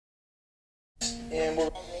And we're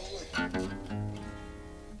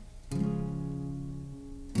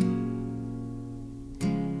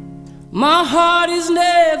My heart is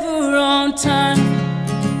never on time,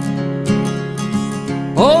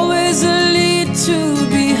 always a little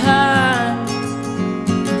behind.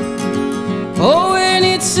 Oh, when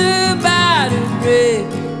it's about to break,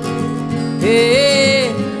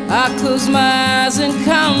 hey, I close my eyes and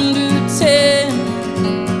count to 10.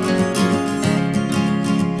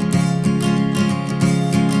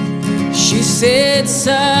 She said,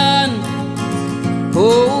 son,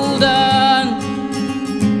 hold on,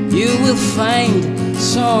 you will find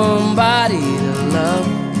somebody to love.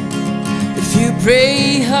 If you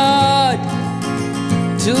pray hard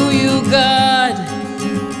to your God,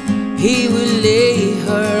 He will lay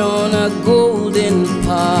her on a golden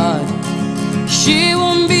pot. She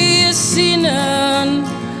won't be a sinner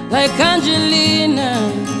like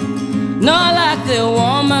Angelina, not like the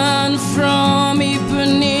woman from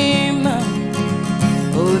Ipanema.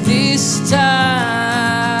 Oh, this time,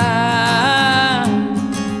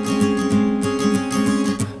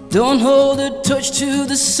 don't hold a torch to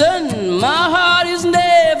the sun. My heart is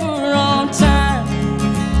never on time,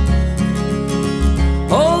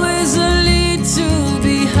 always a little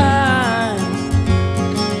behind.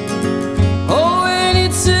 Oh, when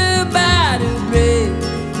it's about to break,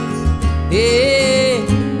 yeah,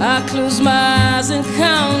 I close my eyes and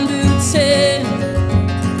count to 10.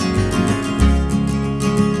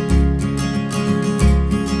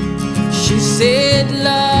 She said,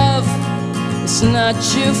 love, it's not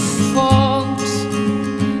your fault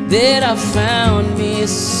that I found me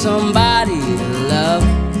somebody to love.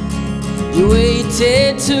 You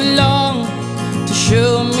waited too long to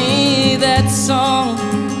show me that song.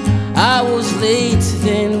 I was late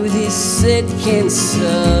then with his second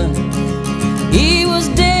son. He was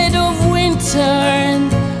dead of winter and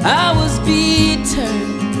I was bitter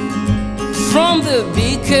from the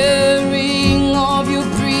bickering of your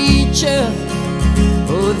preacher.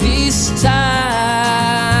 Oh, this time,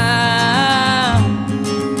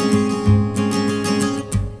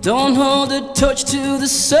 don't hold a torch to the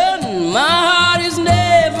sun. My heart is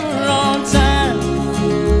never on time,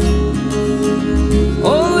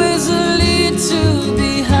 always a little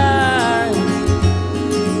behind.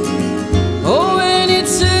 Oh, when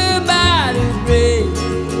it's about to break,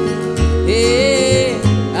 yeah,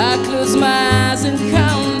 I close my eyes and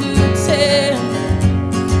count to 10.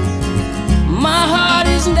 My heart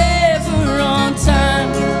is never on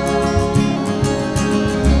time,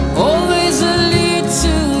 always a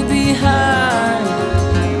little behind.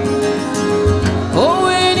 Oh,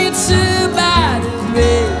 when it's about to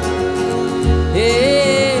break,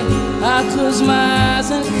 yeah, I close my eyes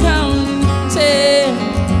and count to 10.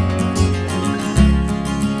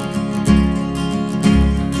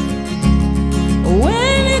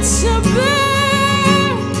 When it's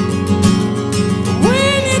about,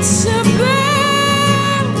 when it's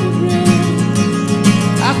about to break,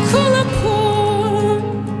 I call upon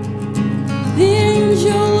the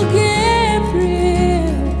angel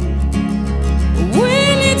Gabriel.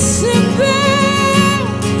 When it's about,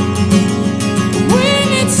 when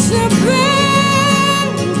it's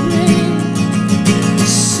about to break,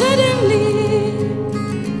 suddenly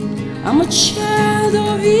I'm a child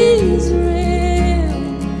of Israel.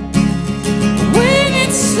 When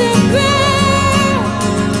it's about,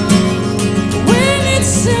 when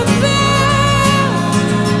it's about,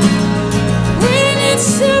 when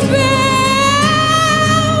it's about,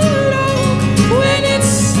 when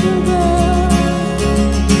it's about,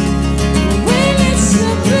 when it's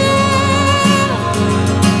about,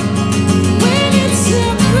 when it's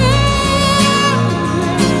about,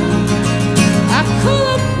 I call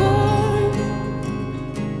upon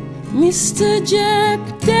Mr. Jack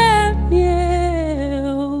Daniel.